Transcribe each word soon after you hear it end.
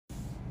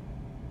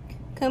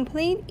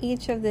Complete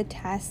each of the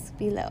tasks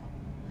below.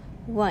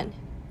 1.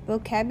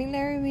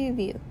 Vocabulary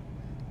review.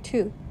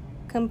 2.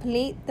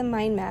 Complete the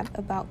mind map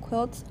about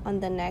quilts on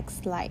the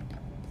next slide.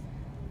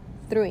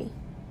 3.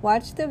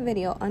 Watch the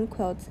video on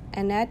quilts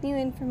and add new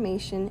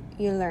information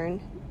you learned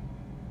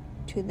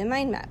to the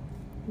mind map.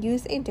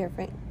 Use a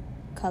different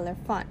color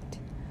font.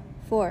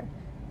 4.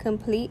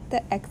 Complete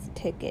the exit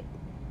ticket.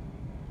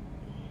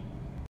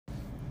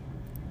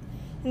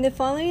 In the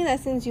following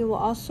lessons, you will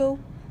also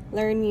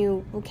learn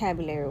new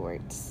vocabulary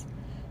words.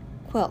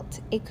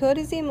 Quilt. A quilt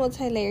is a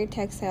multi-layered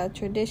textile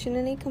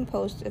traditionally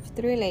composed of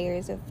 3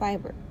 layers of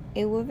fiber,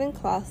 a woven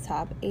cloth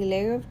top, a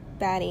layer of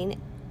batting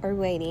or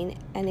weighting,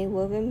 and a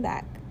woven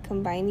back,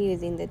 combined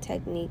using the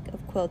technique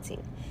of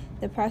quilting,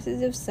 the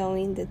process of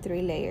sewing the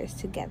 3 layers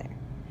together.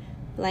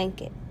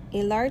 Blanket.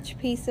 A large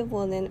piece of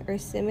woolen or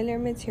similar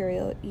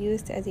material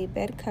used as a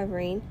bed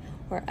covering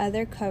or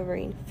other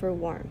covering for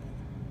warmth.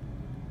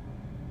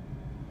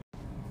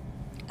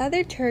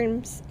 Other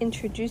terms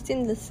introduced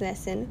in this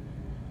lesson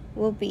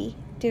will be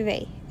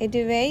duvet. A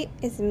duvet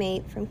is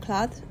made from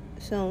cloth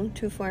sewn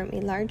to form a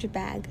large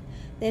bag,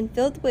 then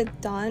filled with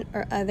down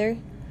or other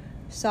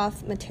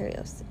soft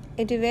materials.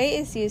 A duvet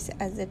is used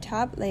as the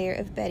top layer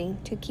of bedding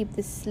to keep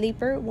the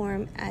sleeper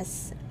warm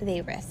as they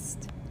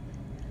rest.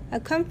 A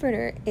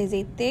comforter is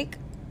a thick,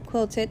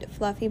 quilted,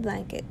 fluffy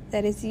blanket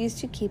that is used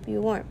to keep you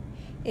warm.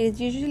 It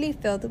is usually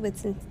filled with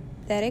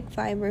synthetic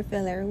fiber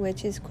filler,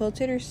 which is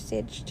quilted or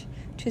stitched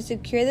to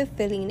secure the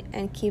filling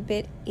and keep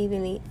it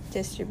evenly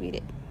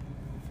distributed.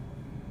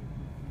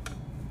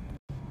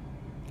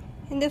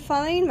 In the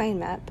following mind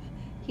map,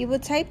 you will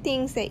type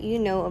things that you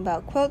know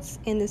about quilts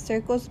in the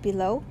circles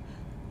below,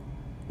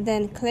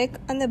 then click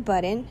on the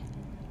button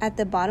at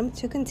the bottom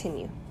to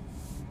continue.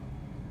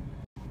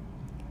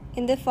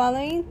 In the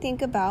following,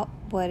 think about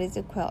what is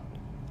a quilt.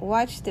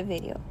 Watch the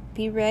video.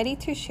 Be ready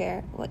to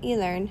share what you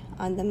learned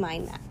on the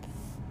mind map.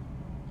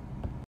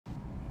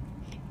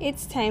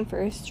 It's time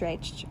for a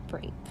stretch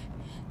break.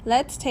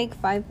 Let's take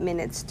 5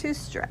 minutes to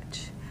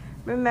stretch.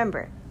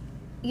 Remember,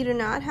 you do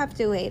not have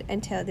to wait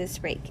until this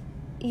break.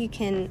 You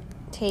can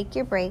take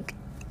your break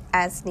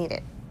as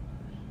needed.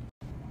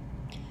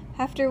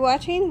 After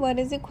watching What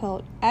is a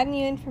Quilt, add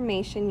new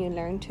information you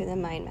learned to the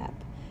mind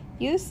map.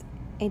 Use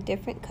a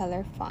different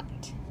color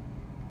font.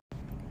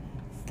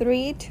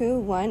 3, 2,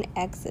 1,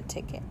 exit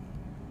ticket.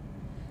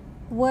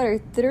 What are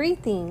 3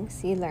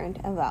 things you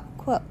learned about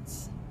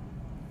quilts?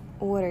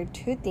 What are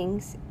 2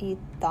 things you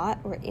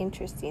thought were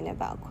interesting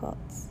about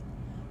quilts?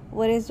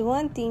 What is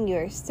 1 thing you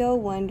are still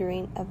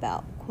wondering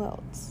about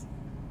quilts?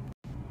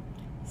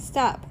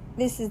 Stop.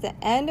 This is the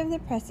end of the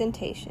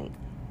presentation.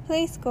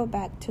 Please go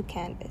back to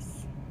Canvas.